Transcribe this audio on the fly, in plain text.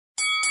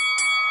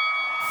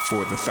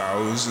For the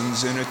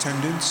thousands in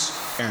attendance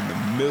and the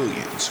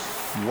millions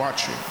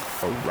watching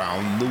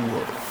around the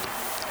world,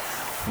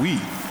 we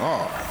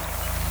are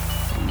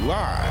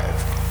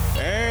live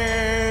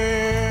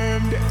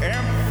and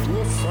amplified.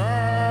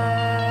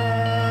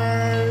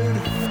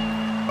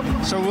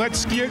 So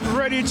let's get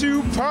ready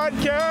to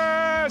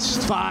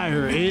podcast.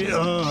 Fire it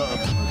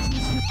up.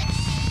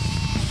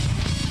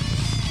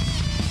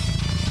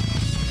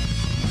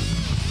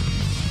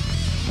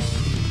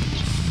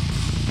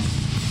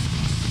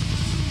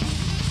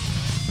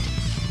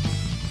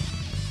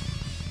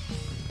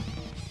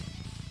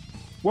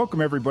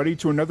 Welcome, everybody,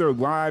 to another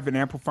live and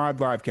amplified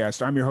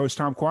livecast. I'm your host,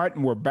 Tom Quiet,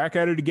 and we're back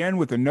at it again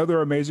with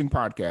another amazing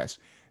podcast.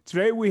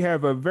 Today, we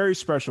have a very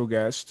special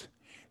guest.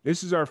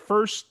 This is our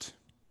first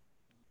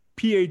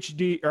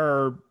PhD,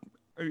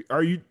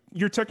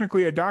 you're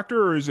technically a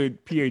doctor, or is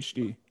it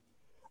PhD?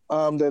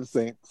 They're the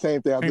same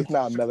thing. I'm just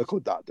not a medical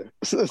doctor.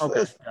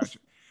 Okay, gotcha.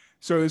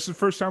 So this is the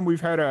first time we've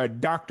had a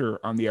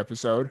doctor on the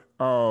episode.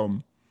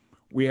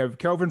 We have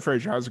Kelvin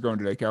Frazier. How's it going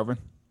today, Kelvin?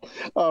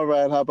 All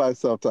right. How about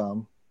yourself,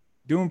 Tom?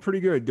 Doing pretty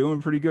good.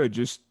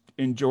 Just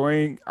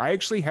enjoying. I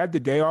actually had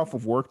the day off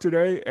of work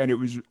today, and it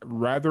was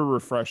rather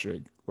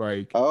refreshing.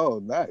 Oh,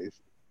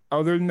 nice.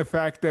 Other than the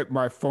fact that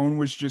my phone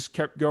was just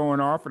kept going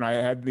off, and I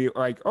had the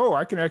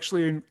I can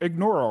actually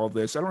ignore all of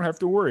this. I don't have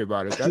to worry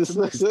about it. That's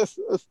amazing.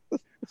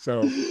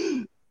 So,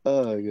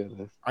 oh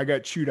goodness, I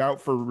got chewed out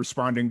for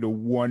responding to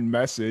one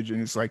message,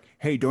 and it's like,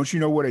 hey, don't you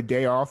know what a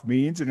day off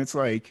means? And it's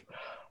like,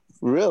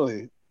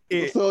 really?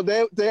 So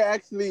they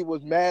actually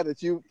was mad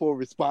at you for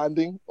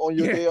responding on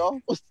your day off?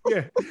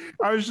 Yeah.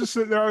 I was just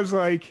sitting there. I was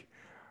like,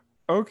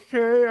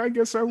 okay, I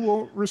guess I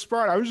won't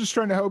respond. I was just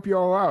trying to help you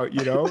all out,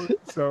 you know?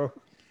 So,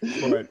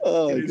 but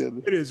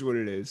it is what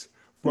it is.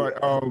 But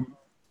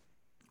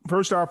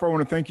first off, I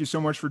want to thank you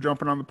so much for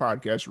jumping on the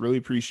podcast. Really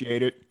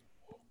appreciate it.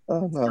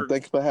 Oh, no,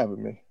 thanks for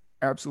having me.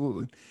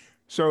 Absolutely.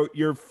 So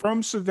you're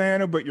from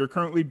Savannah, but you're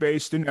currently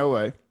based in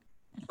LA.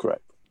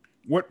 Correct.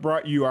 What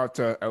brought you out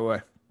to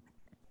LA?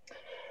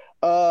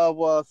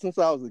 Well, since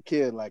I was a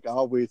kid, I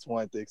always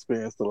wanted to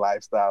experience the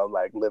lifestyle,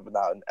 living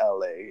out in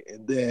LA.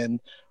 And then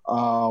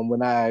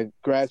when I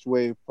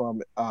graduated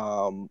from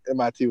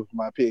MIT with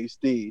my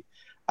PhD,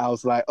 I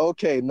was like,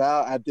 okay,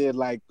 now I did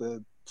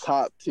the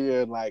top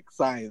tier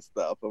science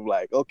stuff. I'm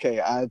like, okay,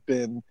 I've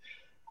been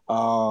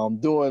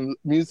doing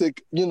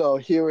music,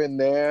 here and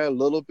there a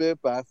little bit,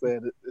 but I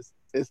said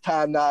it's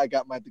time now. I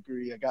got my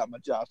degree, I got my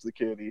job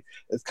security.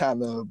 It's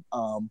kind of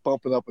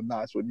bumping up a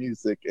notch with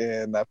music,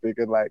 and I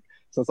figured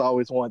since I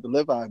always wanted to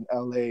live out in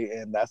LA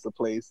and that's the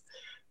place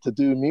to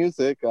do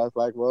music, I was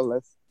like, well,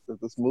 let's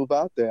move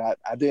out there.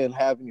 I didn't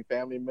have any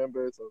family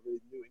members or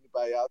really knew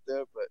anybody out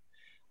there, but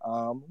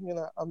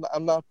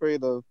I'm not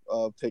afraid of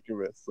taking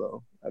risks,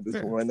 so I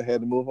just went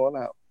ahead and move on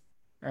out.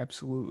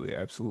 Absolutely.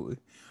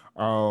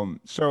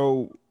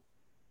 So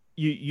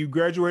you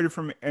graduated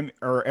from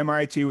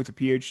MIT with a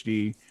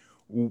PhD,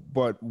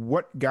 but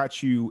what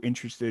got you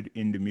interested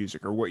into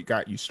music, or what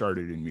got you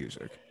started in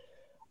music?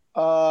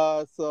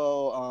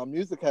 So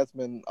music has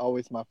been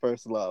always my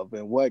first love,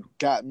 and what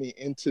got me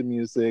into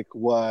music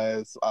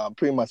was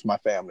pretty much my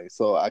family.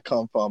 So I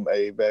come from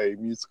a very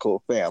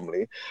musical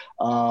family,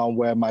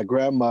 where my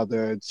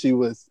grandmother, she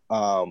was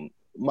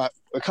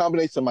a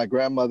combination of my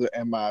grandmother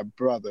and my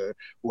brother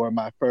were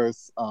my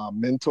first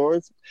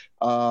mentors,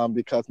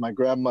 because my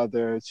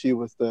grandmother, she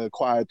was the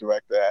choir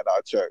director at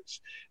our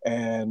church,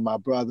 and my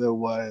brother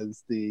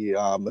was the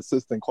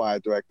assistant choir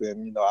director.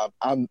 And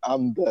I'm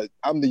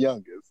the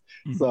youngest,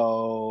 mm-hmm.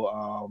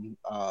 So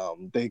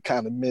they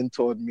kind of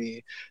mentored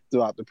me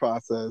throughout the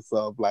process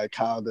of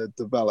how to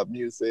develop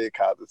music,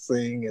 how to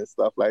sing, and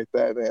stuff like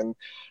that. And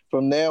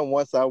from there,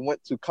 once I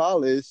went to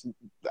college,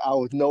 I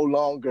was no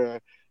longer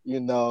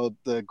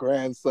the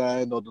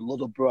grandson or the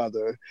little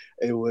brother.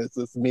 It was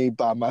just me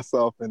by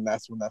myself, and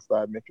that's when I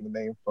started making a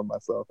name for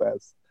myself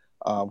as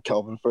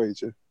Kelvin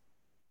Frazier.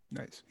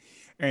 Nice.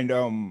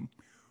 And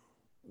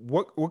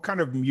what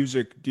kind of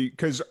music do you,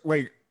 because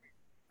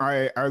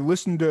I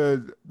listened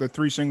to the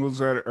three singles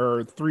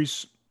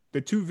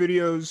the two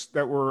videos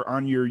that were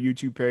on your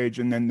YouTube page,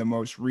 and then the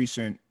most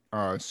recent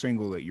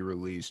single that you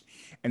released,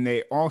 and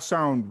they all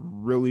sound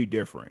really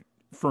different.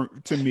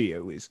 To me,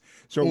 at least.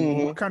 So,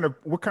 mm-hmm. what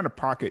kind of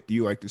pocket do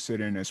you like to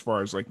sit in as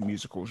far as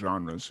musical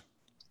genres?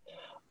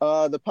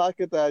 The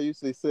pocket that I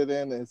usually sit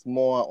in is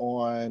more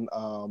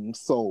on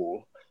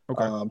soul,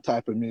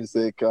 type of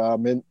music,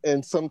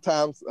 and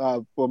sometimes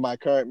for my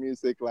current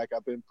music,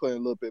 I've been putting a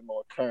little bit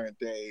more current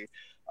day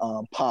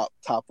pop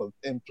type of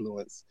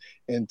influence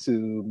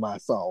into my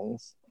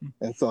songs.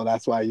 And so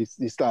that's why you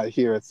start to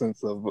hear a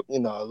sense of,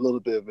 a little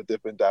bit of a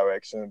different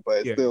direction.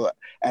 But still,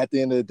 at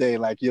the end of the day,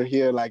 you'll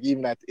hear,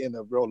 even at the end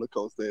of Roller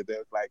Coaster,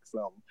 there's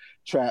some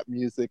trap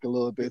music a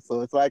little bit.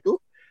 So it's ooh,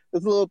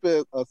 there's a little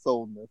bit of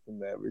soulness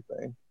and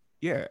everything.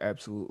 Yeah,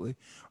 absolutely.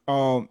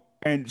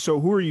 And so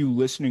who are you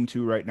listening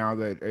to right now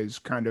that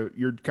is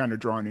you're kind of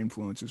drawing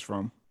influences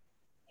from?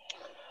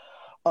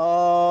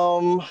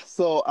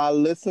 So I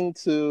listened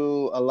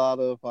to a lot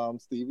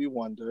of Stevie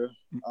Wonder.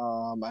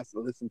 I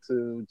listened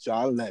to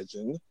John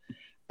Legend,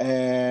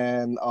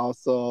 and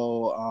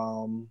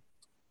also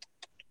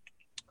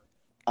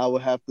I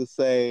would have to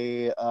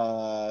say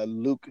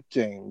Luke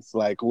James,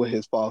 like with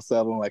his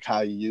falsetto and like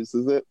how he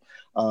uses it.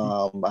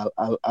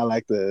 I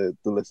like to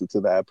listen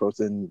to that approach,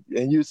 and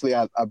usually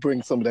I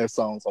bring some of their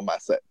songs on my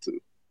set too.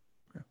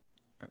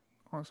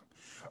 Awesome.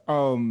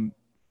 Um,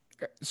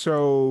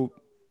 so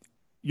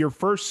your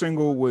first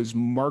single was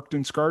Marked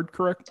and Scarred,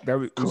 correct?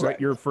 Was that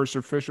your Correct. first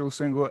official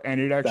single,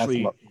 and it That's my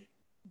actually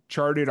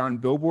charted on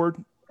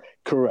Billboard?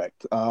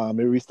 correct. It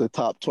reached the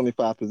top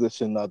 25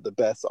 position of the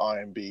best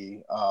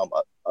R&B,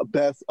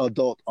 best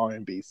adult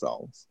R&B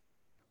songs.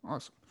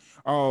 Awesome.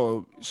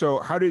 Oh, so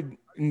how did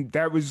and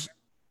that was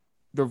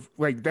the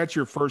like that's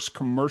your first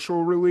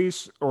commercial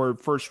release or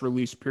first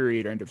release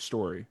period, end of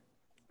story?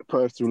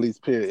 First release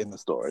period in the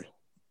story.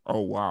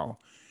 Oh wow.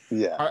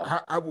 Yeah.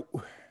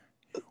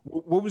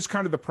 What was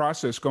kind of the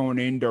process going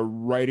into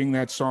writing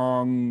that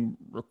song,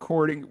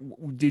 recording?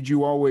 Did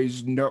you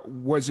always know,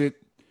 was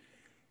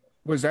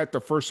that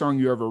the first song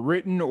you ever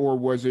written, or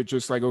was it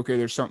just like, okay,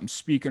 there's something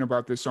speaking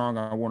about this song,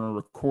 I want to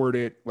record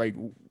it? Like,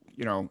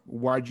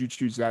 why'd you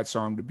choose that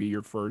song to be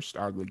your first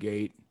out of the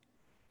gate?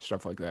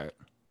 Stuff like that.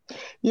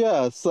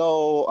 Yeah,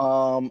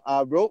 so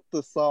I wrote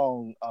the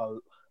song.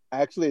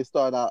 Actually, it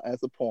started out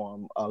as a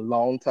poem a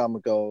long time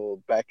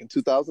ago, back in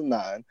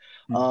 2009.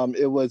 Mm.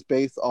 It was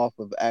based off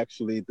of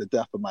actually the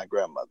death of my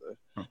grandmother,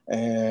 Huh.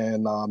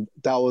 and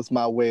that was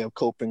my way of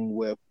coping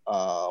with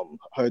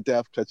her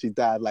death because she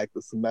died like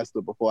the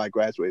semester before I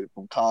graduated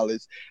from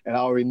college, and I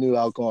already knew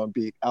I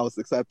was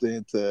accepted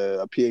into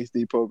a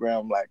PhD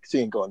program. Like she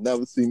ain't gonna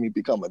never see me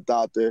become a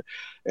doctor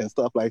and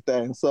stuff like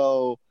that, and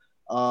so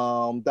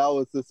that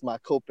was just my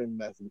coping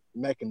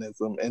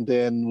mechanism. And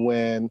then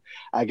when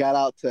I got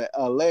out to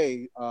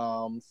LA,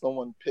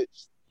 someone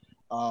pitched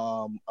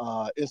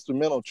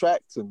instrumental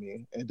track to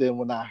me, and then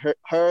when I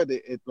heard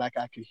it, like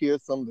I could hear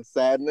some of the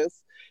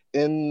sadness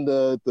in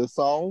the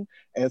song,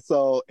 and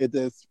so it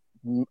just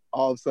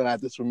all of a sudden I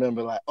just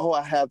remember like, oh,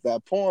 I have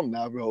that poem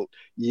that I wrote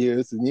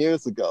years and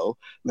years ago.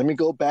 Let me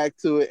go back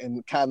to it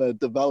and kind of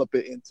develop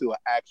it into an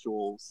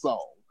actual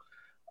song.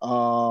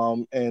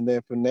 And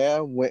then from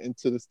there, went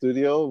into the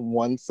studio,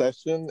 one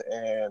session,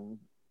 and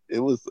it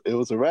was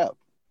a wrap.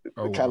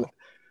 Oh It kind wow.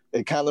 of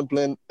it kind of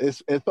blend.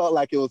 It felt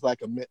like it was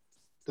like a meant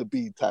to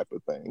be type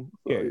of thing.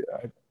 So Yeah,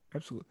 yeah.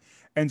 absolutely.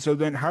 And so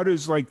then how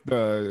does like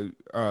the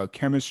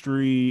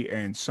chemistry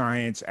and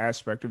science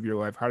aspect of your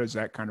life, how does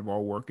that kind of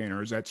all work in,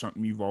 or is that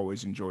something you've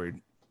always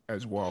enjoyed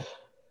as well?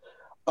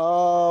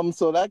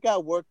 So that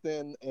got worked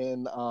in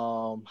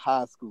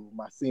high school,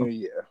 my Oh, senior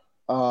year.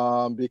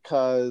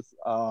 Because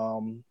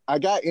I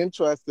got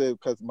interested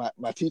because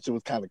my teacher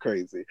was kind of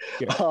crazy.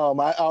 yeah.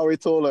 I already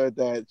told her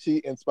that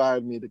she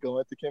inspired me to go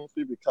into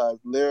chemistry because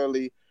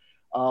literally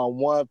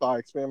one of our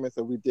experiments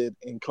that we did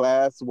in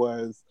class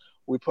was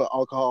we put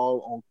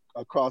alcohol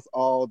on across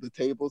all the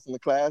tables in the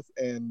class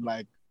and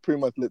like pretty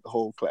much lit the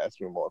whole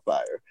classroom on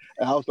fire.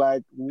 And I was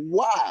like,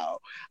 wow,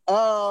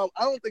 I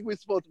don't think we're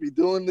supposed to be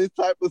doing this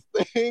type of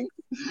thing,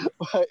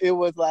 but it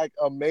was like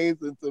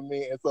amazing to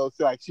me. And so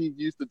she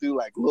used to do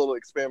like little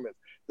experiments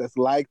that's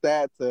like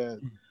that to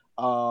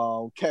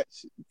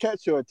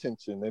catch your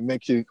attention and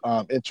make you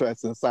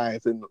interested in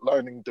science and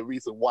learning the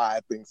reason why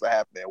things are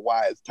happening,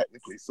 why it's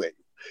technically safe.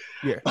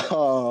 Yeah.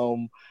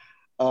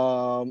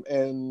 um,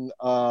 and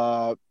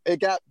it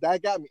got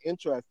me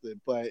interested.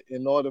 But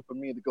in order for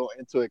me to go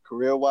into it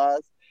career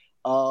wise,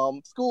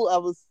 school I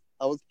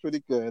was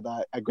pretty good.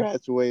 I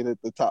graduated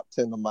the top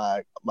 10 of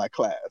my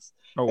class.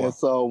 Oh And wow.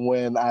 so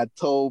when I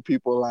told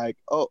people like,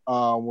 oh,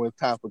 when it's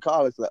time for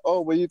college, like,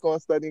 oh, where you going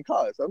to study in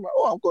college? I'm like,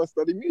 oh, I'm going to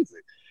study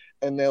music.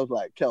 And they was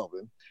like,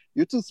 Kelvin,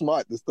 you're too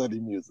smart to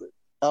study music.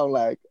 I'm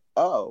like,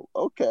 oh,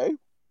 okay.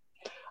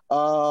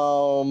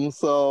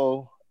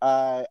 So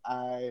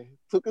I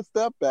took a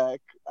step back.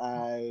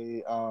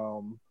 I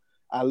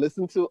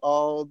listened to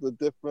all the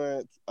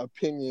different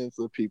opinions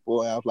of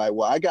people, and I was like,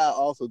 well, I gotta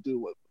also do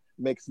what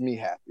makes me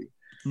happy.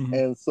 Hmm.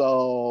 And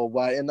so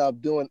what I ended up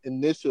doing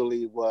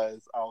initially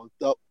was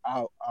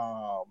I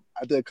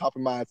did a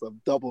compromise of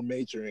double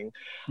majoring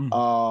Hmm.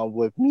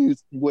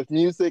 with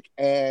music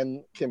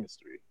and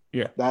chemistry.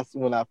 Yeah. That's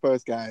when I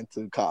first got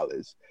into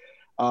college.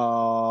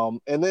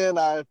 And then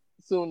I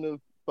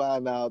soon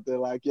find out they're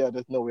like, yeah,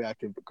 there's no way I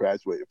can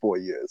graduate in 4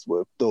 years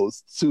with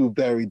those two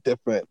very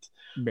different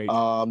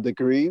Major.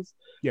 degrees.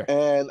 Yeah.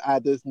 And I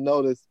just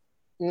noticed,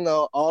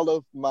 all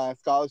of my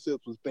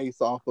scholarships was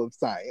based off of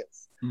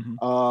science.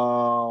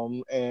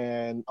 Hmm.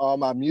 And all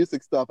my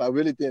music stuff, I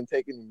really didn't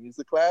take any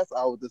music class.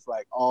 I was just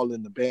like all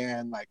in the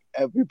band, like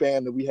every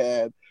band that we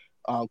had,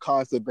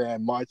 concert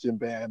band, marching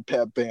band,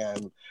 pep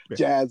band, Yeah.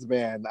 jazz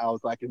band. I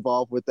was like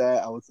involved with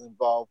that. I was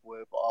involved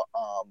with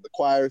the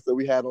choirs that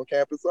we had on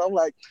campus. So I'm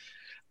like,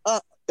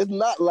 it's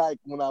not like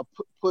when I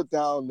put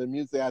down the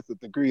music as a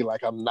degree,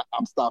 like I'm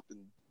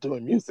stopping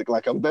doing music.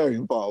 Like I'm very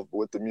involved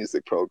with the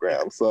music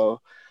program. So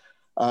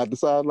I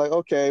decided like,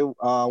 okay,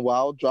 well,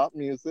 I'll drop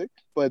music,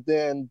 but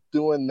then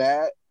doing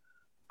that,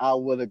 I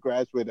would have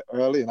graduated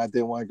early, and I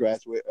didn't want to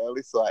graduate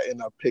early, so I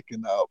ended up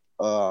picking up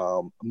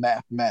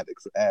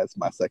mathematics as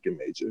my second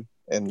major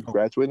and Oh,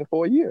 graduating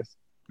 4 years.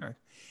 nice.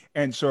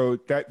 And so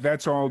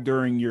that's all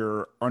during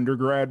your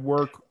undergrad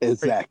work.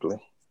 Exactly.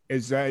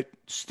 Is that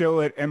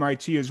still at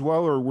MIT as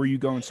well, or were you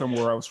going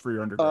somewhere else for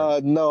your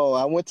undergrad? No,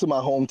 I went to my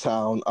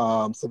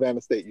hometown,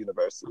 Savannah State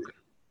University.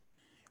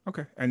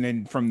 Okay. And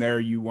then from there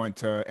you went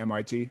to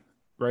MIT,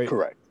 right?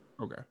 Correct.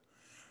 Okay.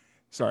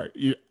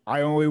 Sorry.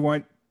 I only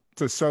went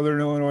to Southern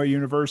Illinois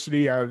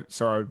University. Yeah,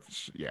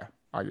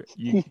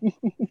 you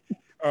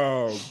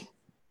um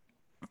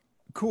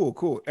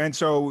cool. And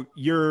so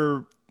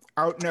you're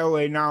out in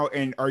LA now,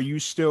 and are you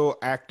still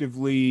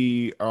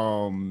actively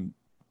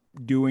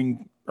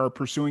doing or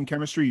pursuing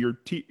chemistry?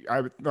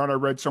 I thought I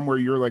read somewhere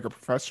you're like a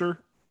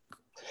professor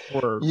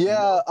or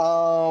Yeah,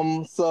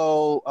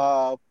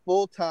 so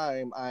full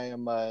time I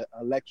am a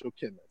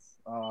electrochemist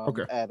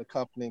okay. at a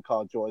company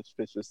called George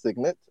Fisher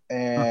Signet. Huh.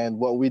 And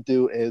what we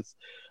do is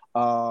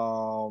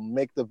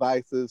make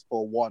devices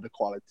for water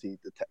quality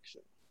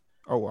detection.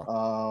 Oh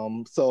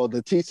wow. So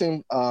the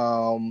teaching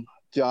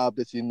job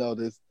that you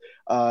noticed,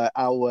 I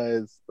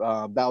was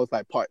that was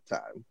like part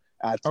time.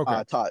 Okay.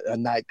 I taught a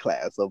night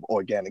class of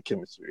organic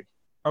chemistry.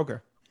 Okay.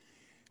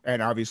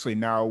 And obviously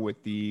now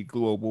with the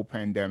global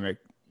pandemic,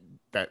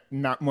 that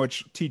not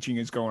much teaching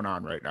is going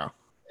on right now.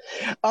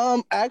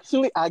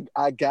 Actually,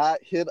 I got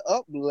hit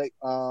up like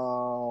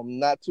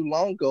not too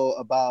long ago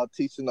about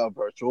teaching a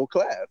virtual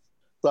class.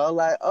 So I'm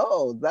like,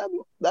 oh,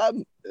 that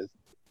is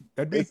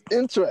That'd be it's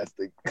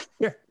interesting.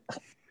 yeah.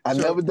 I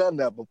So never done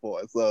that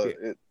before. So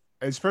yeah,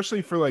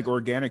 especially for like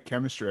organic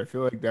chemistry, I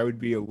feel like that would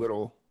be a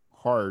little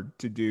hard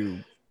to do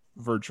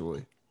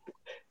virtually.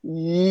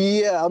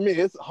 yeah, I mean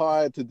it's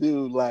hard to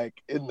do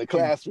like in the And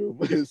classroom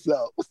yeah.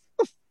 itself.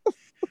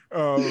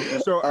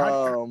 So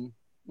Um,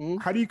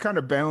 mm, how do you kind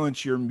of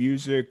balance your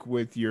music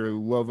with your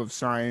love of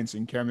science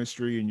and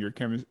chemistry and your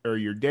or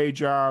your day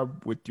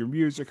job with your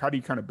music? How do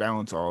you kind of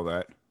balance all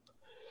that?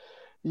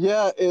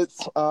 yeah,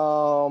 it's a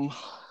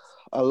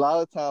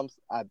lot of times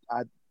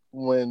I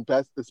when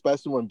best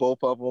especially when both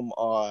of them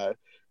are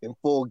in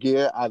full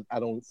gear, I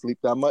don't sleep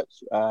that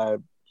much. I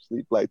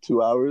sleep like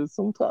 2 hours Yeah.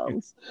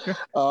 sometimes.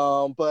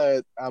 Yeah.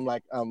 But I'm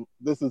like,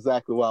 this is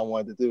exactly what I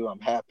wanted to do. I'm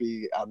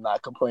happy. I'm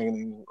not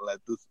complaining.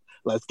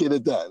 Let's get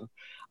it done.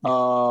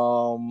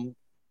 Yeah.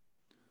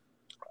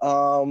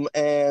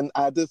 And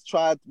I just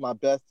tried my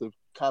best to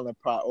kind of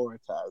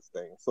prioritize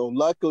things. So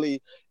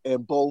luckily,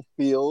 in both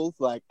fields,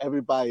 like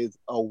everybody is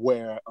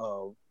aware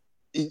of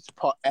each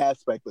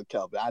aspect of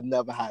Kelvin. I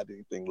never had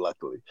anything,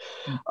 luckily.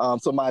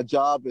 Mm. So my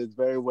job is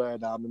very aware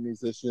that I'm a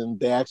musician.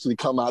 They actually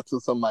come out to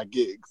some of my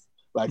gigs.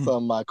 Like Mm. some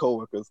of my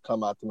coworkers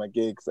come out to my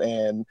gigs,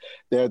 and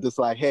they're just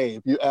like, "Hey,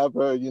 if you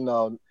ever,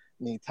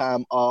 need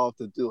time off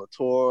to do a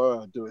tour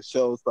or do a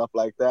show, stuff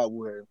like that,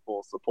 we're in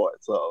full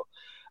support." So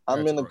I'm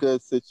That's in a awesome.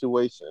 good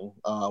situation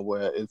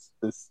where it's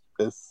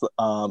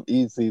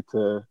easy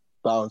to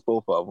balance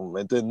both of them.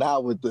 And then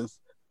now with this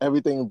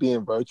everything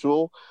being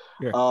virtual,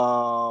 Yeah.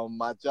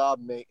 my job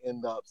may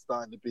end up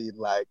starting to be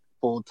like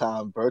full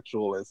time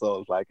virtual. And so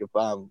it's like if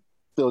I'm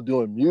still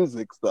doing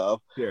music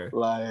stuff, Yeah.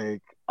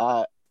 like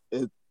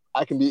it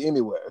I can be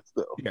anywhere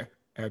still. Yeah,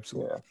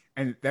 absolutely. Yeah.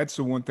 And that's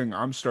the one thing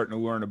I'm starting to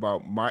learn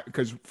about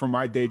because for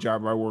my day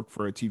job, I work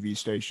for a TV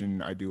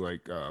station. I do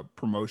like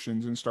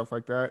promotions and stuff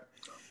like that.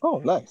 Oh,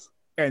 nice.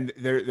 And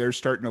they're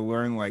starting to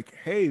learn like,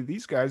 hey,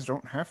 these guys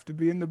don't have to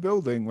be in the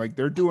building. Like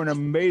they're doing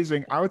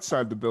amazing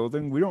outside the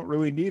building. We don't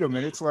really need them.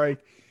 And it's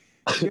like,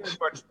 yeah,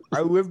 but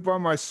I live by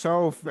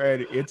myself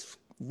and it's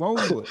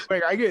lonely.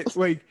 Like I get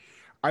like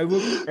I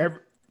look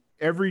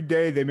every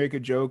day they make a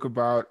joke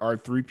about our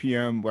 3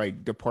 p.m.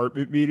 like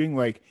department meeting,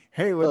 like,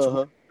 hey, let's waste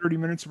Uh 30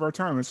 minutes of our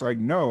time. It's like,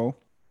 no,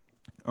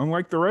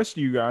 unlike the rest of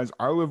you guys,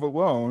 I live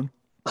alone.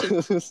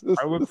 huh.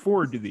 I look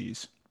forward to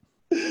these,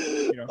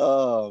 you know.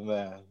 Oh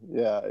man,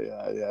 yeah.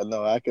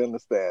 No, I can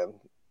understand.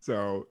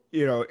 So,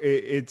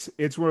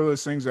 it's one of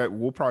those things that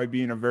we'll probably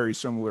be in a very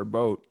similar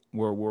boat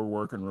where we're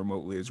working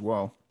remotely as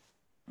well.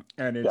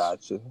 And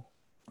Gotcha.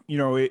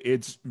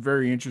 it's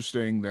very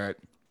interesting that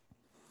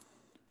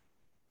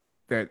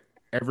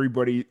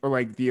everybody or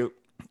like the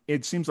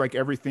it seems like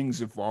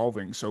everything's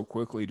evolving so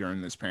quickly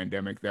during this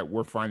pandemic that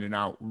we're finding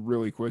out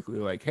really quickly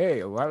like,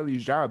 hey, a lot of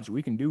these jobs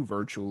we can do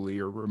virtually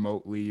or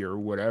remotely or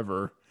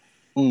whatever.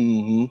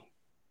 Hmm.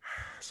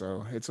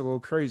 So it's a little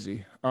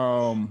crazy.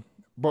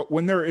 But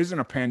when there isn't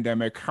a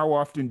pandemic, how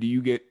often do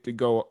you get to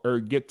go or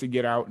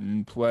get out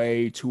and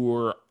play,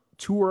 tour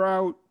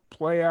out,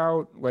 play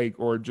out, like,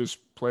 or just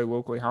play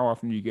locally? How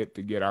often do you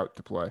get out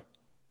to play?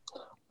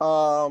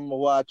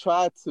 Well, I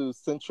try to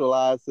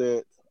centralize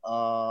it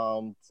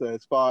to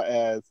as far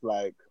as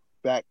like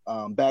back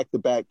to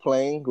back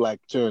playing like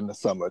during the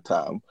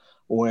summertime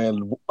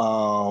when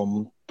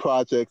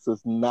projects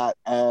is not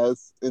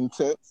as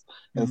intense,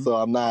 and Hmm. so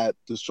I'm not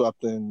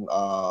disrupting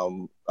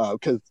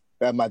because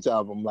at my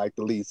job I'm like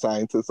the lead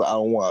scientist, so I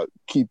don't want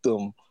to keep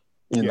them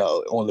Yeah.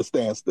 on the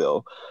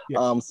standstill.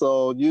 Yeah.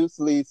 So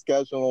usually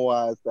scheduling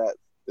wise, that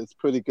it's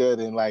pretty good.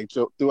 And like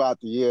throughout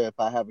the year, if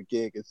I have a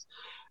gig, it's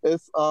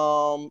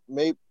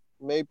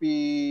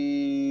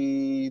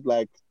maybe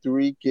like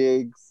 3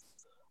 gigs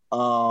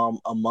a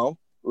month,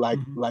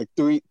 Hmm. like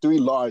three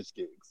large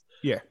gigs.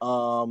 Yeah.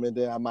 And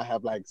then I might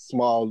have like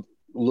small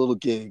little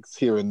gigs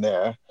here and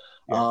there.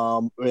 Yeah.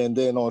 And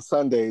then on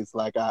Sundays,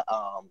 like I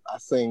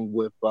sing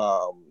with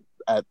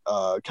at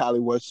Cali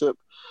Worship.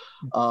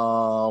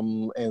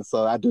 And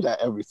so I do that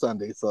every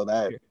Sunday. So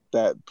Yeah.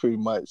 that pretty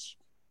much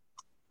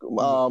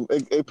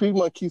it pretty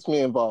much keeps me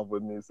involved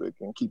with music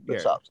and keep the Yeah.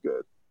 chops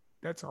good.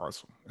 That's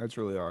awesome. That's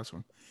really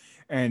awesome.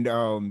 And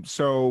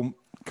so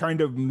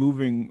kind of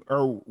moving,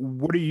 or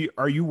what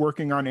are you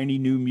working on any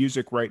new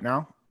music right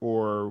now?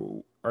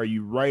 Or are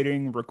you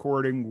writing,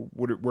 recording?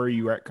 Where are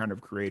you at kind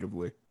of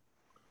creatively?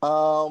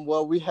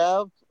 Well, we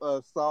have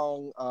a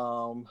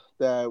song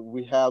that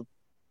we have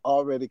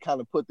already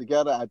kind of put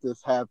together. I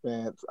just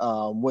haven't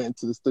went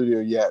into the studio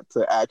yet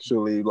to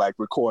actually like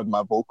record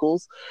my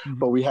vocals, Hmm.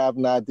 but we have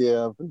an idea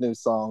of a new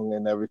song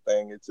and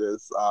everything. It's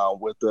just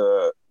with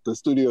the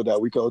studio that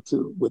we go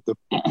to with the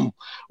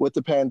with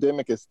the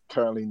pandemic is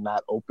currently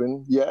not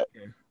open yet.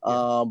 Yeah.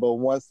 Yeah. But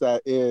once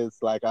that is,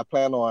 like, I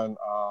plan on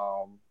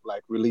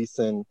like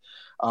releasing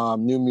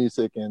new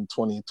music in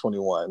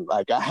 2021.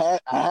 Like I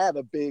had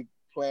a big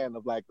plan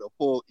of like the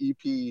full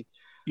EP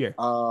Yeah.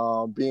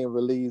 being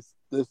released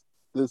this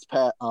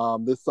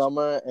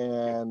summer,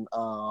 Yeah.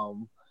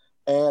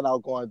 and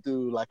I'm going to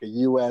do like a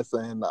US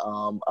and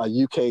a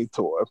UK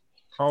tour.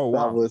 Oh,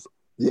 That wow. was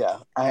Yeah,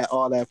 I had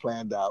all that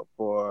planned out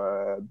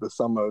for the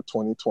summer of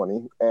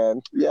 2020,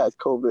 and yeah,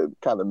 COVID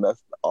kind of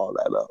messed all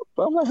that up.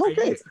 But I'm like,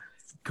 okay.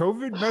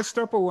 COVID messed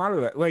up a lot of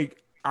that.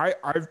 Like I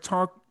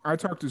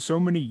talked to so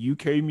many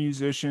UK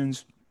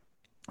musicians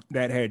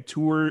that had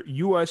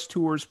US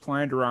tours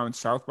planned around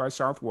South by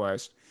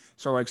Southwest.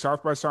 So like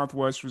South by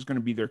Southwest was going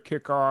to be their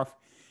kickoff,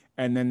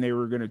 and then they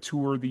were going to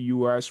tour the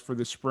US for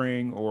the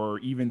spring or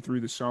even through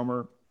the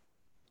summer,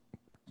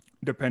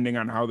 depending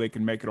on how they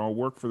can make it all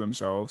work for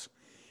themselves.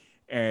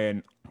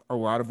 And a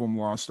lot of them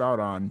lost out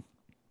on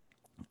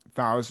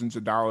thousands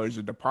of dollars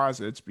of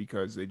deposits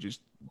because they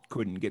just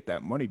couldn't get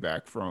that money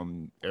back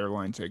from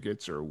airline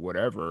tickets or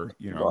whatever,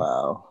 you know.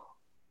 Wow.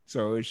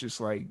 So it's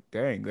just like,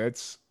 dang,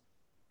 that's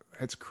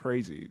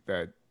crazy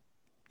that,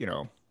 you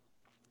know.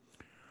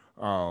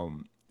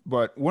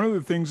 But one of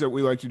the things that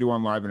we like to do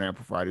on Live and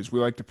Amplified is we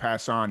like to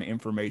pass on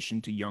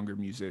information to younger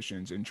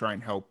musicians and try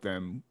and help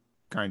them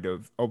kind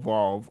of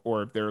evolve,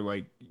 or if they're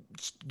like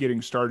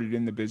getting started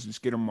in the business,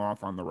 get them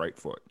off on the right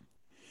foot.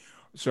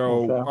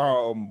 So,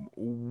 Okay.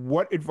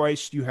 what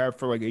advice do you have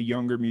for like a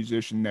younger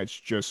musician that's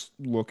just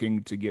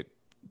looking to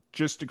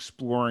just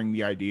exploring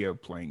the idea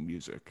of playing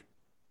music?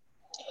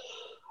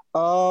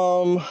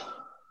 Um,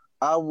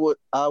 I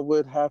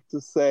would have to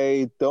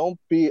say, don't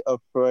be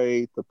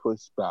afraid to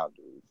push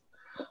boundaries.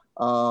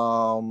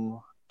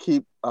 Um,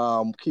 keep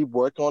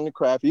working on the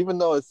craft, even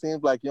though it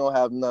seems like you don't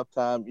have enough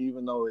time,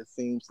 even though it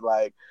seems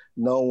like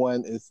no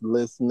one is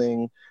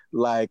listening.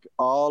 Like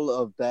all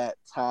of that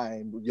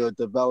time, you're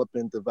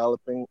developing,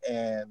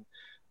 and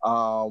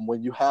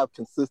when you have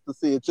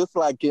consistency, it's just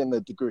like getting a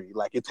degree.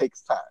 Like it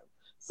takes time.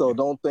 So Yeah,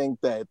 don't think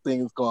that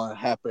things gonna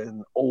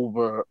happen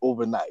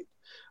overnight.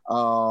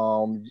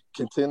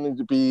 Continue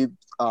to be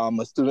a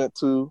student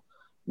to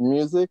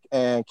music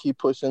and keep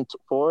pushing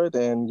forward,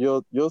 and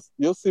you'll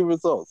see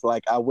results.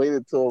 Like I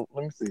waited till,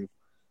 let me see,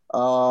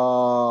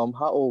 how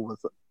old was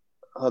it?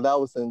 That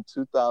was in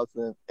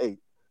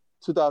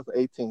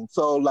 2018.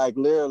 So like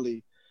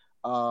literally,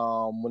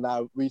 when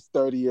I reached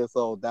 30 years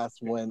old, that's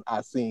when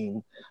I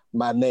seen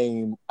my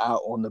name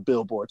out on the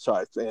Billboard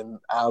charts, and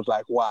I was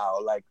like, wow.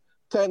 Like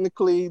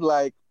technically,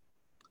 like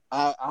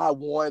I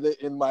wanted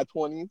it in my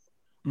 20s,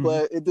 hmm,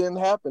 but it didn't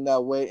happen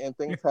that way, and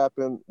yeah, things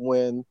happen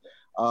when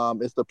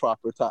it's the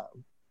proper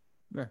time.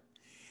 yeah.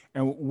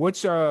 And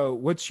what's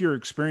your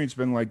experience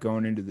been like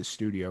going into the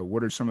studio?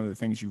 What are some of the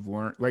things you've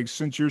learned? Like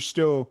since you're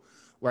still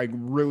like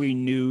really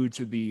new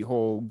to the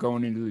whole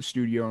going into the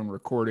studio and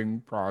recording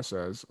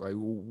process, like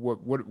what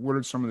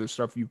are some of the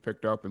stuff you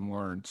picked up and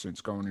learned since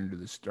going into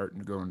the starting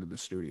to go into the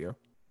studio?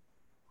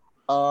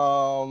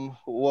 Well,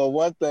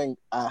 one thing,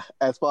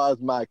 as far as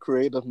my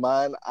creative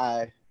mind,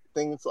 I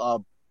things are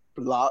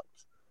blocked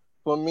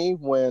for me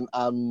when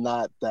I'm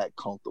not that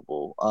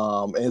comfortable.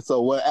 And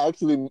so what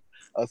actually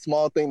a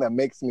small thing that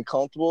makes me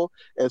comfortable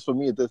is for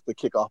me just to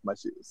kick off my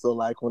shoes. So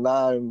like when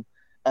I'm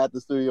at the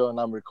studio and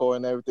I'm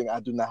recording everything, I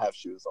do not have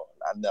shoes on.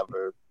 I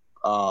never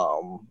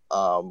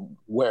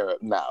wear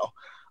it now.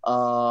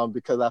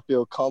 Because I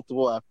feel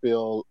comfortable. I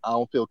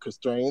don't feel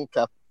constrained.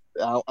 I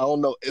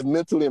don't know.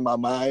 Mentally in my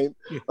mind,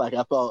 Yeah, like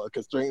I felt a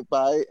constraint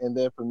by it, and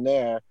then from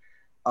there,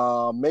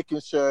 making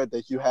sure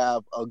that you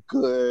have a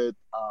good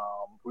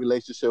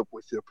relationship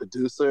with your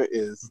producer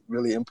is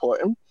really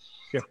important.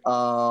 yeah,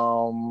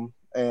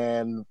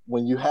 And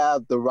when you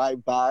have the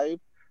right vibe,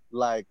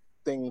 like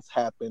things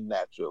happen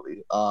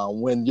naturally.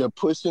 When you're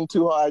pushing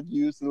too hard,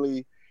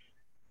 usually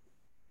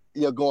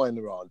you're going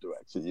the wrong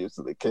direction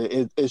usually.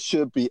 It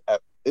should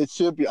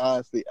be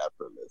honestly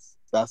effortless.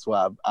 That's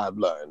what I've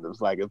learned.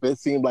 It's like if it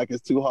seems like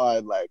it's too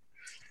hard, like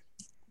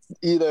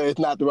either it's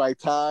not the right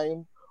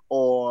time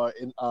or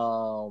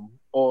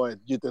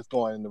you're just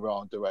going in the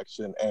wrong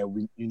direction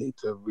and you need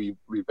to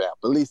revamp.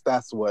 At least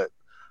that's what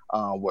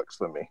works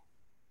for me.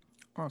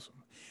 Awesome.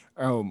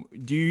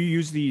 Do you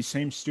use the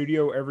same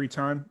studio every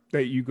time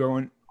that you go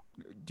in?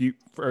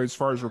 As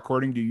far as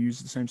recording, do you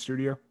use the same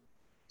studio?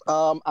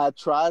 I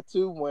try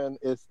to when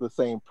it's the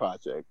same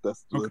project.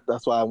 Okay.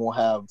 That's why I won't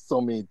have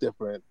so many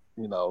different,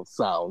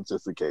 sounds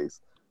just in case.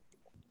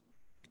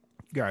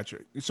 Gotcha.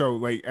 So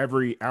like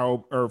every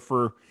album, or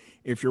for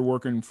if you're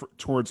working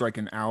towards like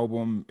an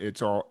album,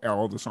 it's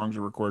all the songs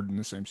are recorded in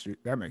the same studio.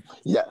 That makes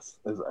Yes,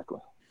 exactly.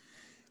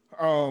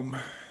 um,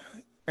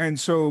 and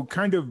so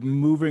kind of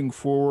moving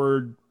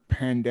forward,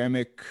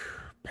 pandemic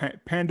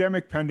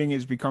pending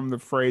has become the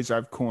phrase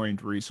I've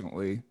coined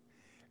recently,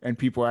 and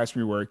people ask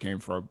me where it came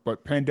from.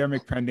 But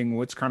pandemic pending,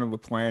 what's kind of the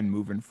plan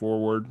moving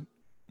forward?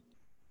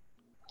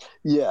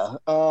 Yeah.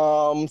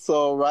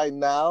 So right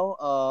now,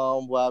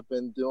 what I've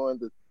been doing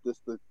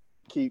just to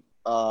keep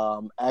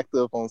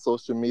active on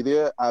social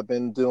media, I've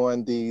been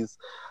doing these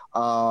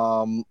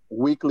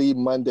weekly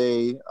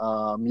Monday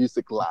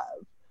music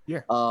live.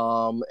 Yeah.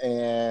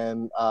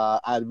 And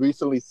I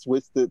recently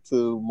switched it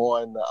to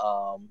more in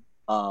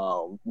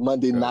the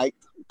Monday Uh, night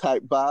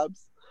type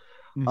vibes.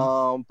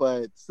 mhm.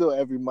 But still,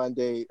 every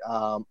Monday,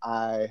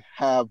 I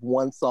have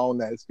one song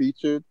that is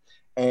featured,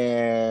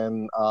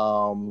 and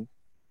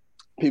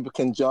people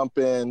can jump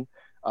in.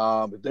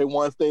 If they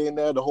want to stay in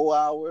there the whole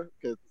hour,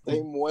 because the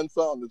same one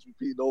song is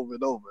repeated over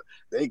and over,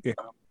 they Yeah.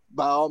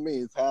 by all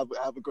means have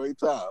a great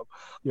time.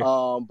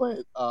 Yeah.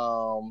 But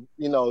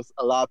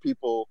a lot of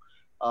people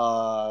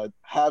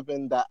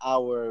having that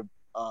hour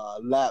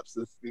lapse,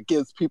 it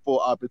gives people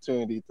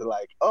opportunity to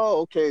like,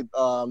 oh, okay,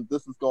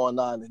 this is going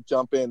on, and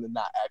jump in and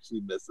not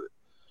actually miss it.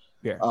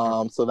 Yeah.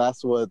 So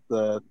that's what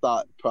the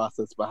thought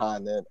process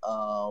behind it.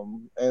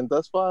 And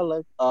thus far,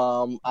 like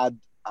I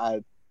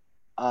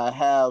I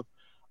have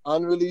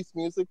unreleased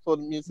music for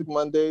the Music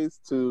Mondays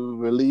to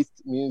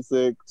released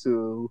music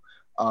to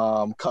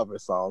cover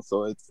songs.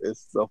 So it's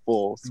a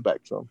full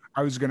spectrum.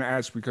 I was gonna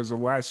ask because the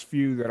last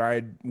few that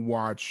I'd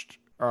watched,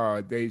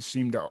 they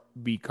seemed to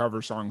be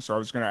cover songs. So I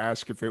was gonna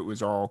ask if it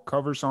was all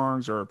cover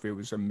songs or if it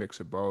was a mix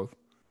of both.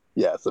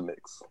 Yeah, it's a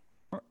mix.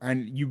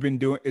 And you've been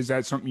doing, is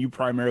that something you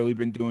primarily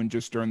been doing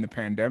just during the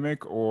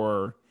pandemic,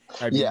 or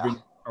have you Yeah.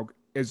 been, okay,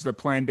 is the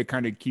plan to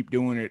kind of keep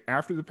doing it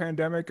after the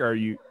pandemic? Are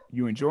you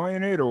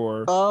enjoying it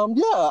or?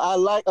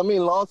 Yeah, I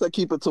mean, long as I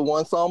keep it to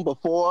one song.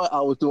 Before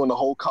I was doing the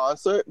whole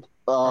concert.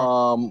 Oh,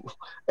 Um,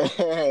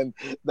 and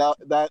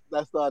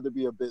that started to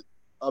be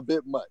a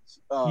bit much.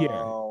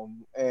 yeah,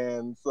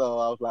 And so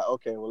I was like,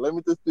 okay, well,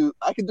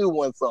 I can do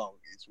one song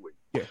each week.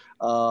 yeah,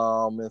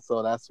 And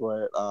so that's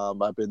what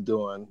I've been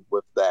doing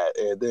with that.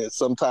 And then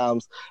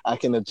sometimes I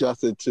can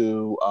adjust it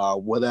to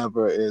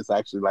whatever is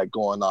actually like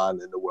going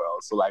on in the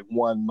world. So like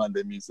one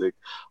Monday music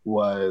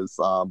was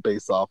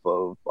based off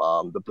of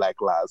the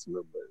Black Lives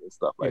Movement and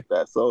stuff yeah, like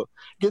that. So it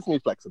gives me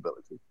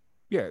flexibility.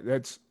 yeah.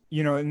 That's,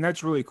 and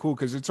that's really cool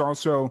because it's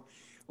also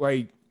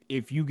like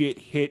if you get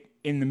hit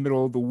in the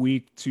middle of the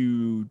week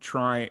to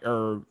try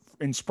or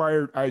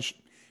inspired,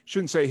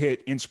 shouldn't say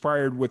hit,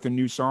 inspired with a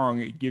new song,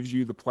 it gives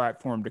you the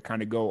platform to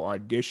kind of go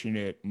audition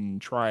it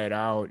and try it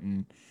out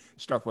and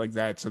stuff like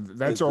that. So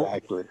that's all.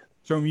 Exactly.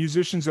 So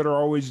musicians that are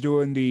always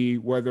doing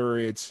whether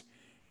it's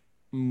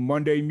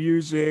Monday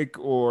Music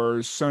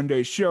or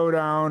Sunday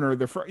Showdown or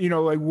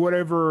like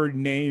whatever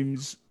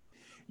names,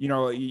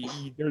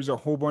 there's a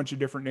whole bunch of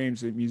different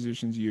names that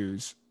musicians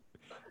use.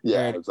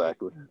 Yeah, And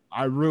exactly.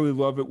 I really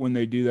love it when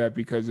they do that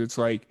because it's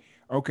like,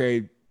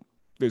 okay,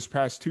 this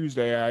past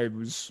Tuesday, I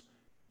was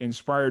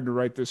inspired to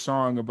write this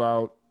song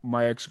about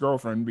my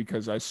ex-girlfriend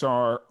because I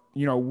saw,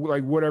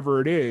 like whatever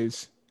it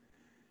is,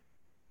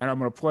 and I'm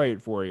going to play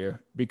it for you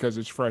because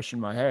it's fresh in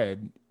my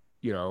head,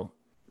 you know.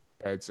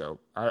 And so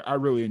I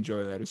really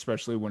enjoy that,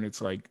 especially when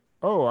it's like,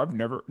 oh,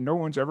 no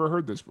one's ever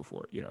heard this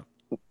before.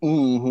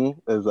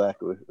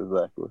 Exactly.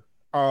 Exactly.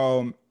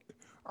 Um,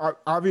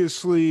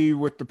 Obviously,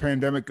 with the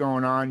pandemic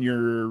going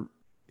on,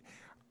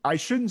 I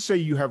shouldn't say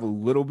you have a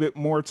little bit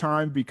more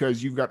time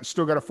because you've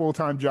still got a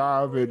full-time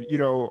job and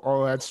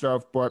all that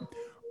stuff, but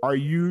are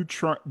you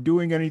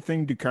doing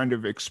anything to kind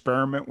of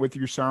experiment with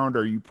your sound?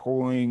 Are you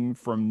pulling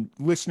from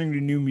listening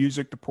to new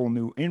music to pull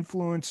new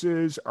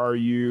influences? Are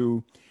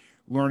you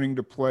learning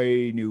to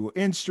play new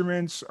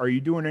instruments? Are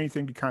you doing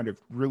anything to kind of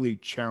really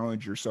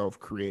challenge yourself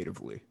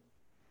creatively?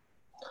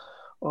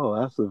 Oh,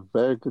 that's a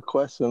very good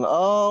question.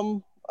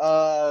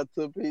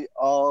 To be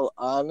all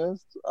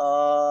honest,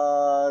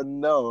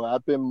 no,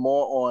 I've been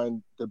more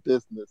on the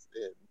business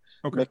end,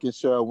 Okay. making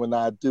sure when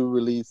I do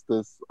release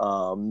this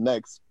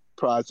next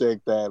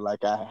project that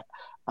like I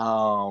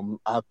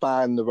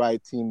find the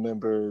right team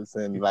members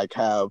and Yeah. like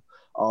have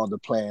all the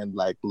plan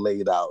like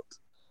laid out.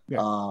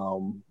 Yeah.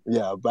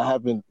 Yeah, but I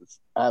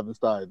haven't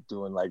started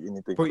doing like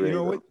anything But you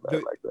know creative what? The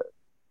like that.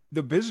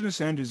 the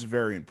business end is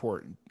very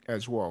important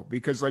as well,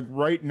 because like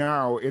right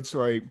now it's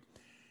like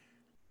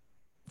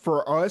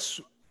for us,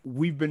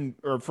 we've been,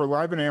 or for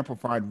Live and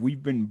Amplified,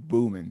 we've been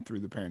booming through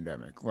the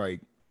pandemic.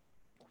 Like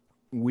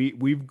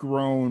we've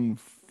grown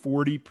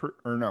 40%,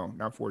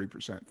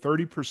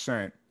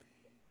 30%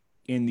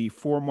 in the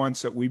 4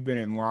 months that we've been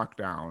in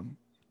lockdown.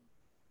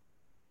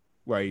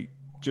 Like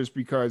just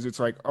because it's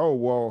like, oh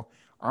well,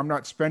 I'm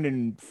not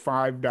spending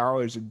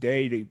 $5 a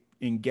day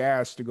in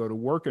gas to go to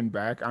work and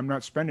back. I'm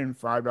not spending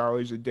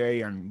 $5 a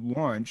day on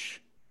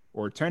lunch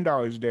or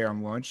 $10 a day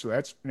on lunch. So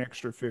that's an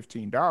extra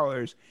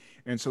 $15.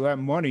 And so that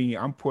money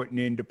I'm putting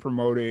into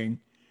promoting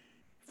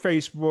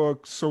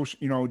Facebook,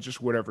 social,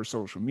 just whatever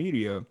social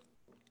media,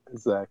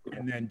 Exactly.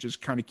 and then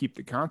just kind of keep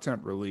the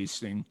content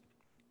releasing.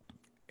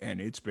 And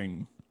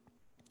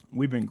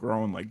we've been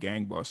growing like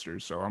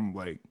gangbusters. So I'm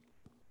like,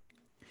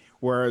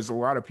 whereas a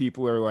lot of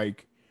people are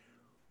like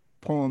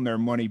pulling their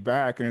money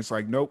back and it's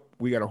like, nope,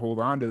 we got to hold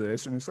on to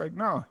this. And it's like,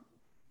 no,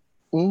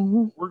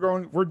 Hmm.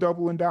 we're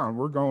doubling down.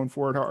 We're going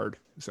for it hard.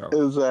 So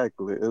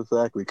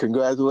Exactly.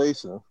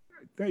 Congratulations.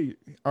 they,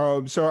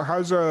 so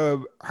how's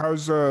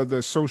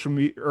the social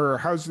media, or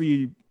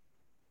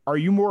are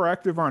you more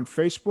active on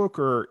Facebook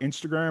or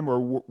Instagram, or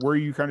where are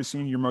you kind of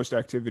seeing your most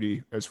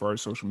activity as far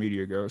as social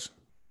media goes?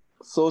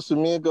 Social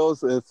media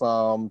goes, it's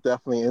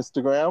definitely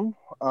Instagram.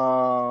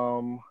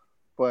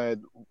 But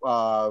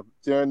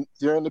during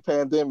the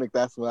pandemic,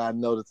 that's when I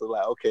noticed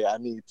like, okay, I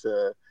need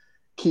to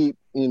keep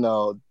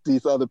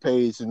these other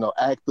pages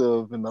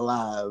active and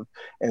alive.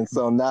 And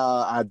so now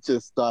I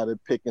just started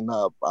picking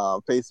up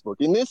Facebook.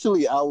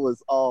 Initially I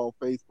was all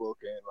Facebook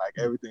and like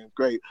everything's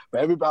great,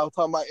 but everybody was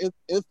talking about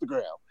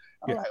Instagram.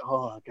 I'm Yeah, like,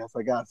 oh, I guess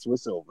I gotta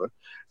switch over.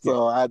 yeah,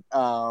 So I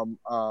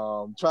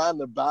trying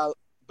to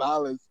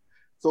balance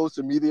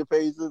social media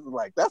pages,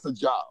 like that's a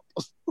job.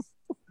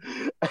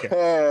 yeah.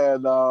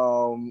 And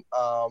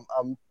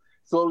I'm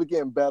slowly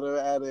getting better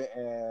at it.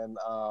 And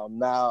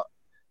now,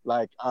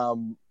 like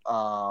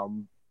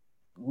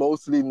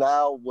mostly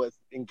now, what's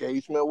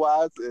engagement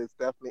wise is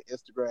definitely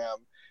Instagram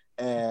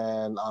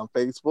and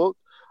Facebook.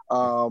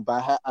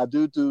 But I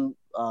do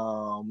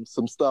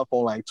some stuff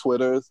on like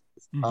Twitter's.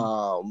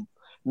 Hmm.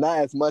 Not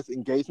as much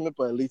engagement,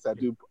 but at least I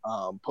do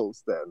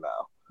post there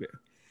now. Yeah.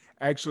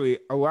 Actually,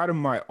 a lot of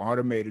my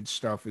automated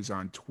stuff is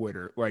on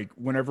Twitter. Like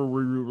whenever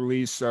we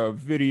release a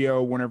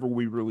video, whenever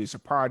we release a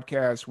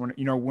podcast,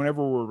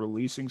 whenever we're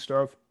releasing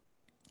stuff,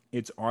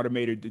 it's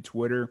automated to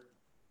Twitter.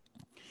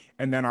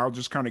 And then I'll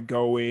just kind of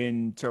go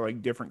into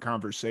like different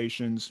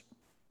conversations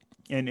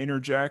and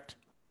interject.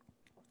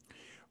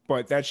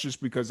 But that's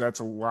just because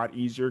that's a lot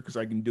easier because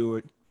I can do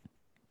it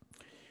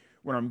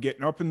when I'm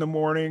getting up in the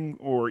morning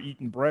or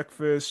eating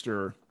breakfast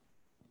or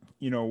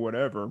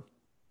whatever.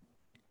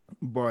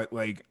 But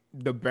like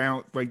the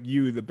balance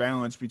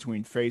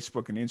between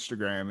Facebook and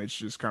Instagram, it's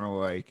just kind of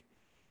like,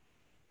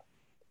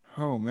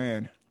 oh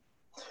man,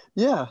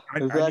 Yeah, I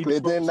need to exactly.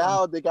 And then focus on.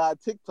 now they got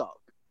TikTok.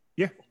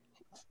 Yeah,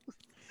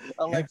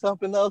 I'm yeah. like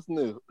something else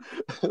new.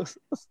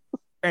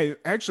 Hey,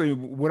 actually,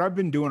 what I've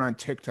been doing on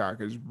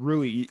TikTok is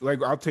really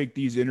like I'll take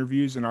these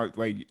interviews and I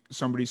like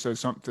somebody says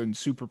something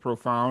super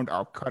profound,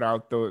 I'll cut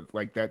out the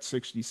like that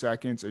 60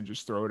 seconds and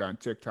just throw it on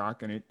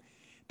TikTok, and it,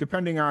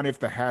 depending on if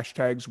the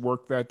hashtags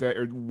work that day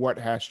or what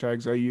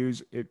hashtags I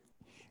use,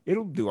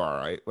 it'll do all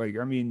right. Like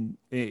I mean,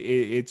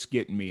 it's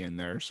getting me in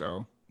there,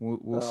 so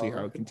we'll see how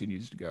it Okay.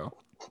 continues to go.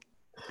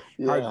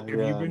 How Yeah, have you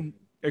yeah. been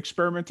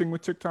experimenting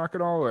with TikTok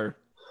at all, or?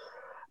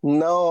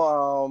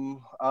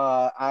 No,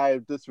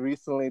 I just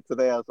recently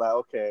today I was like,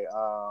 okay,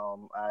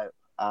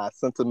 I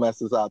sent a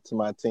message out to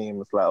my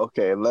team. It's like,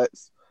 okay,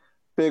 let's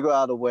figure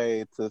out a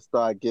way to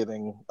start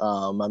getting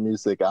my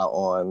music out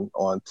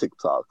on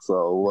TikTok.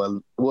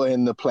 So we're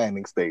in the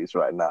planning stage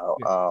right now.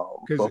 Yeah,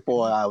 because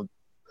Before I,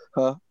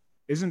 huh?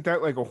 isn't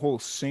that like a whole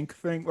sync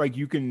thing? Like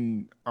you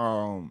can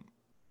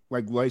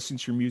like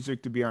license your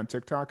music to be on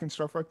TikTok and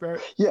stuff like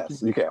that?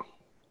 Yes, you can.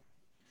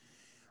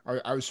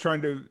 I was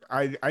trying to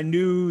I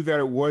knew that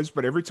it was,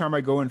 but every time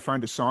I go and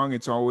find a song,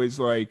 it's always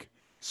like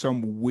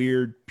some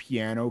weird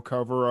piano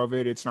cover of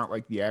it. It's not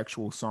like the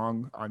actual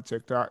song on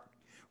TikTok.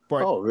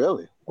 But Oh,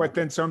 really? then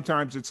Okay.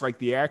 sometimes it's like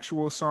the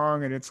actual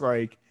song and it's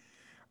like,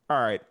 all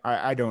right,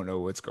 I don't know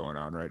what's going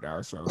on right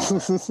now. So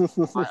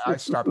I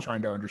stopped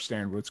trying to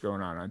understand what's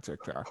going on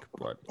TikTok.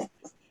 But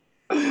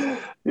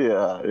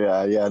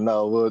Yeah.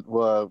 No,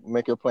 we're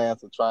making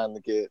plans of trying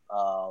to get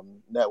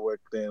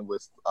networked in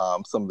with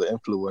some of the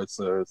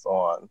influencers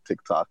on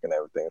TikTok and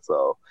everything.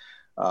 So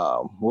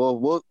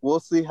we'll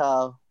see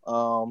how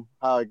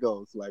it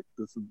goes. Like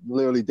this is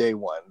literally day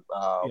one.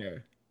 yeah.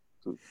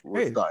 We're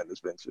Hey, starting this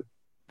venture.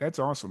 that's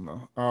awesome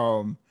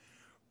though.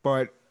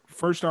 But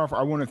first off,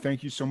 I want to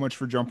thank you so much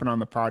for jumping on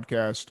the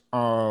podcast.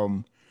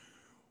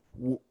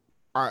 W-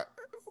 I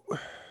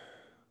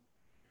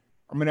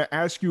I'm going to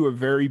ask you a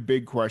very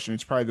big question.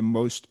 It's probably the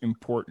most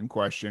important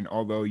question,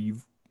 although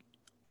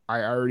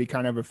I already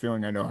kind of have a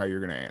feeling I know how you're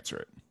going to answer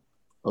it.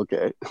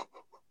 Okay.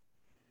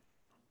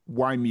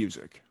 Why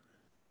music?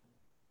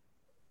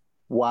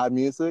 Why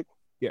music?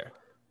 Yeah.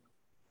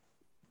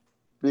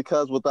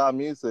 Because without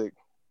music,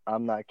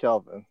 I'm not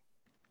Kelvin.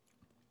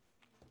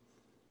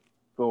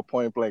 So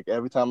point blank,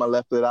 every time I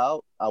left it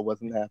out, I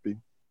wasn't happy.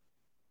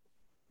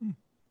 Hmm,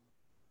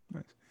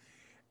 nice.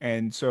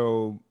 And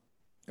so,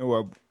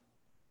 well,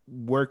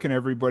 where can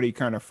everybody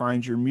kind of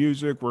find your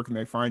music? Where can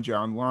they find you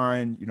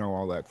online?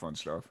 All that fun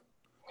stuff.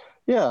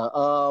 Yeah.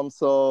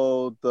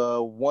 So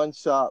the one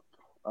shop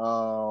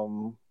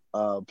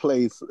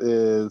place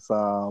is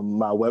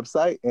my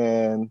website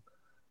and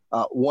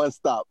one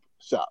stop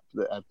shop.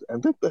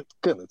 And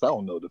goodness, I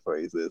don't know what the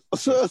phrase is.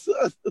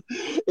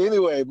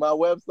 Anyway, my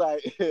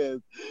website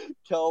is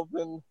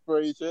Kelvin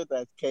Frazier.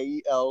 That's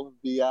Kelvin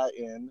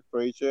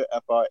Frazier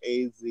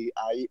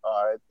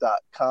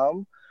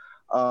Frazier.com.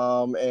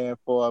 And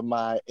for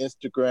my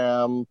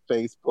Instagram,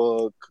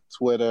 Facebook,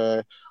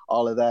 Twitter,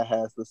 all of that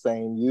has the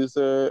same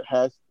username,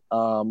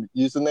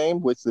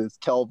 which is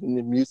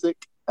Kelvin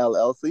Music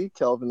LLC.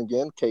 Kelvin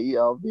again,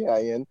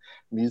 Kelvin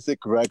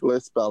Music,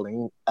 regular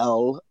spelling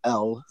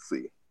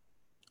LLC.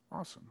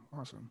 Awesome.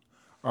 Awesome.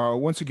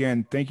 Once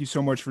again, thank you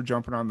so much for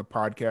jumping on the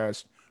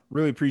podcast.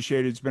 Really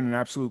appreciate it. It's been an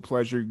absolute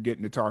pleasure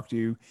getting to talk to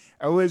you.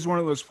 LA is one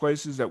of those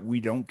places that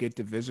we don't get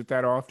to visit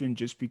that often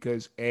just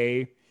because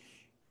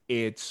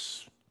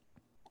it's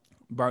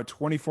about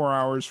 24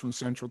 hours from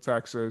Central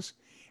Texas,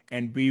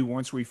 and B,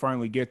 once we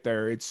finally get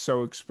there, it's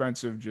so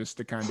expensive just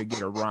to kind of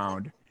get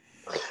around.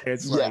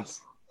 It's like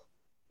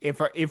Yes.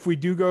 if we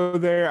do go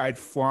there, I'd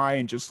fly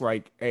and just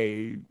like,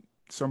 hey,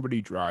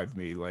 somebody drive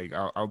me. Like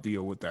I'll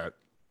deal with that.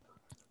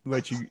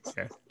 Let you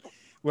yeah.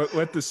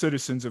 Let the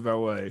citizens of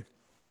LA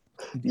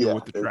deal Yeah.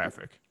 with the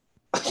traffic.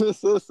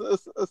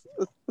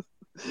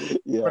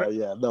 Yeah, But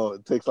yeah. No,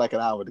 it takes like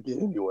an hour to get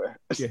anywhere.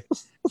 yeah,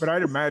 but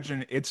I'd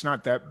imagine it's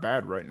not that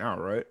bad right now,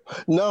 right?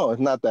 No,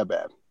 it's not that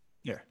bad.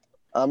 Yeah.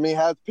 I mean, it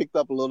has picked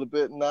up a little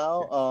bit Yeah.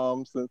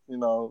 now, since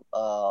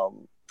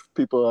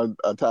people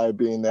are tired of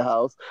being in their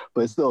house,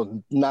 but it's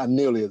still not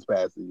nearly as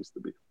bad as it used to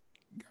be.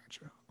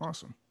 Gotcha.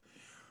 Awesome.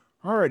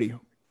 Alrighty.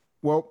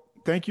 Well,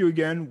 thank you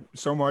again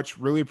so much.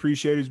 Really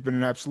appreciate it. It's been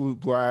an absolute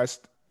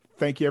blast.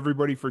 Thank you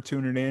everybody for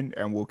tuning in,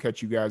 and we'll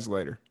catch you guys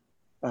later.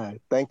 All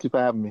right, thank you for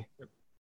having me.